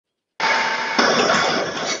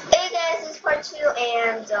2,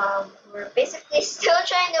 and we're basically still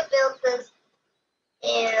trying to build this,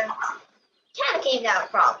 and kind of came down a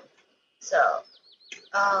problem. So,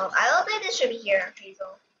 I don't think this should be here,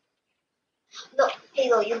 Hazel. No,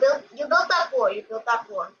 Hazel, you built that floor. You built that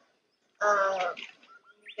floor.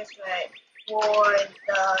 That's right. For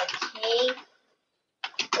the king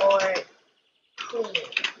or queen.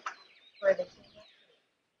 For the king.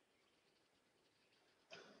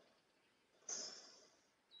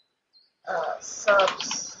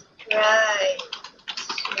 Subscribe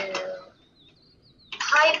to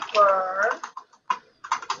Hyper.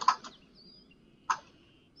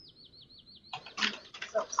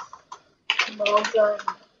 Morgan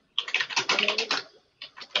and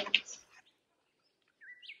Vincent.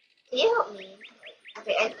 Can you help me?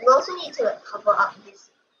 Okay, and we also need to cover up this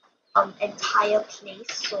entire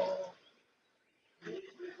place, so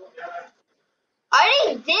I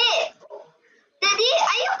already did!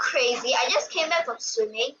 Are you crazy? I just came back from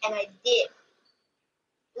swimming and I did.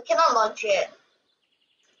 We cannot launch it.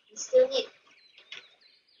 We still need.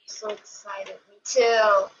 I'm so excited. Me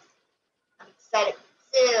too. I'm excited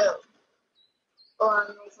too. Oh,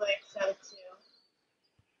 I'm also excited too.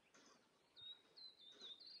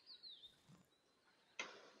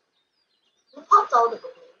 Who popped all the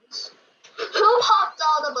balloons? Who popped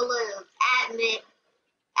all the balloons?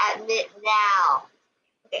 Admit now.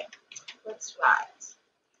 Okay, let's write.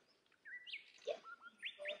 Yeah.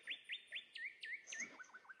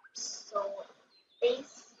 So,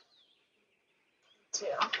 base.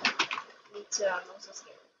 Me too, I'm also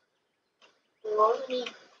scared. We also need.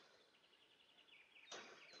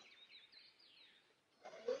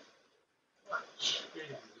 Lunch.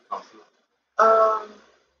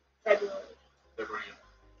 February.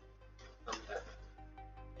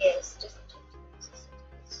 Yes, just in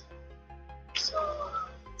case. So,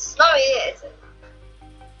 it's not really is it?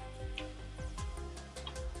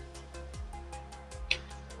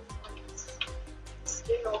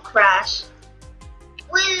 Screen will crash.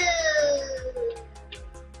 Woo!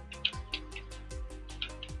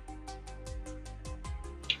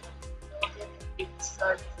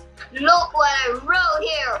 Look what I wrote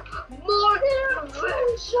here! Morgan and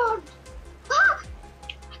Vincent!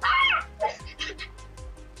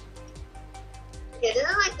 Okay, this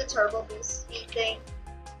is like the turbo boost speed thing.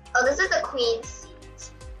 Oh, this is the queen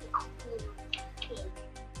seat. Queen.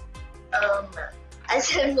 I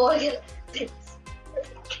said Morgan and Vincent.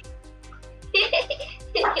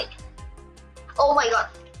 Oh my god.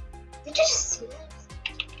 Did you just see this?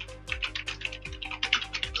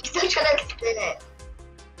 I'm still trying to spin it.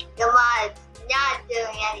 Come on, it's not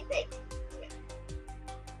doing anything.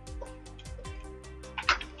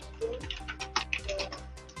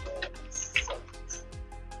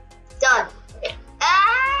 Done. Okay.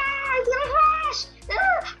 Ah, it's gonna crash.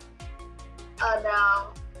 Ah. Oh no.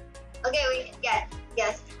 Okay, we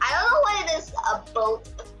yes. I don't know what it is about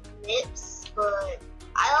flips, but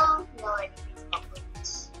I don't know anything about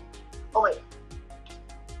flips. Oh wait.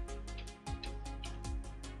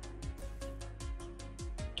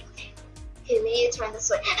 Okay, we need to turn this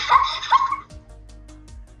way.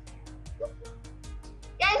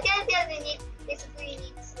 guys, we need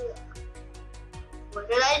to. Where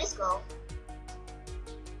did I just go?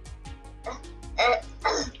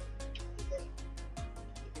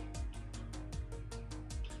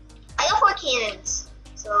 I got 4 cannons,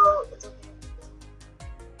 so it's okay.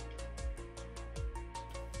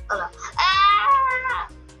 Oh no. Ah!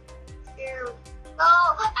 Ew. No!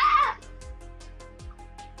 Ah!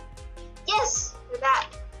 Yes! We're back.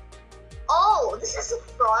 Oh, this is the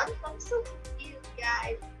front? I'm so confused,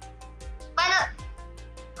 guys.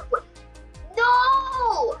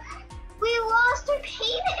 No! We lost our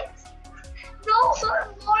paintings! No,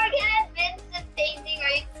 Morgan and Vincent painting,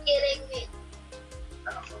 are you kidding me?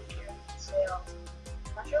 I'm so scared. So,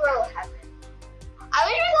 I'm not sure what will happen. I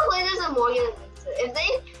wish we could play this with Morgan and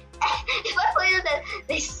Vincent. If I play this and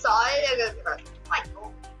they saw it, they're gonna be like,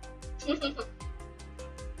 oh my god.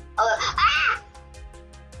 Ah!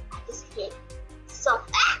 I just hit so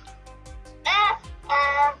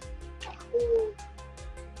ooh.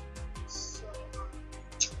 So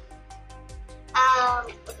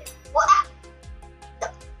okay. What?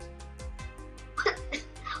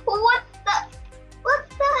 No. What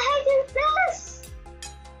the heck is this?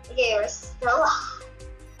 Okay, we're still.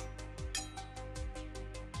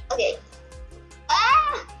 Okay.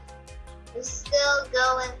 Ah! We're still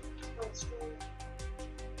going.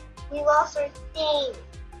 We lost our thing.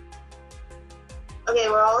 Okay,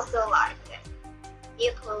 we're all still alive. Okay.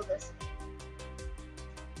 You close this.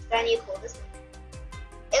 Then you close this.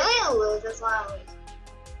 If we lose, that's why I'm losing.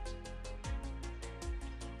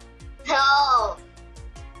 No!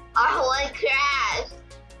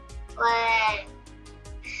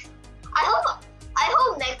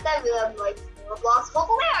 them like more blocks.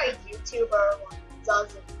 Hopefully our YouTuber one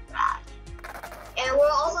doesn't do that. And we're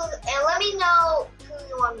also, and let me know who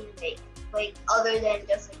you want me to make, like other than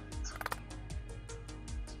just like YouTube.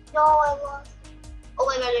 No, I lost. Oh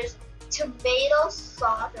my god, there's tomato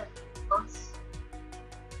sauce and mustard.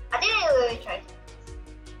 I think I literally tried to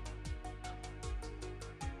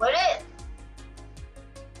put it.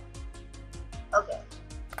 Okay.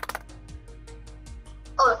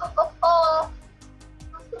 Oh.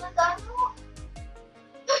 What's gonna die?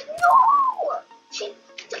 No! She.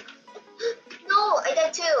 No, I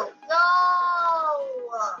died too. No!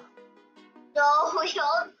 No, we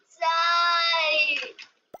all died.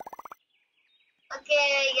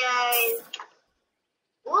 Okay, guys.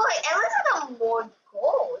 Ooh, at least I got more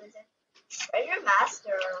gold. Is it treasure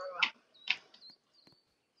master?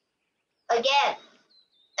 Again.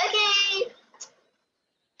 Okay.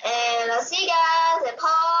 And I'll see you guys at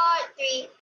part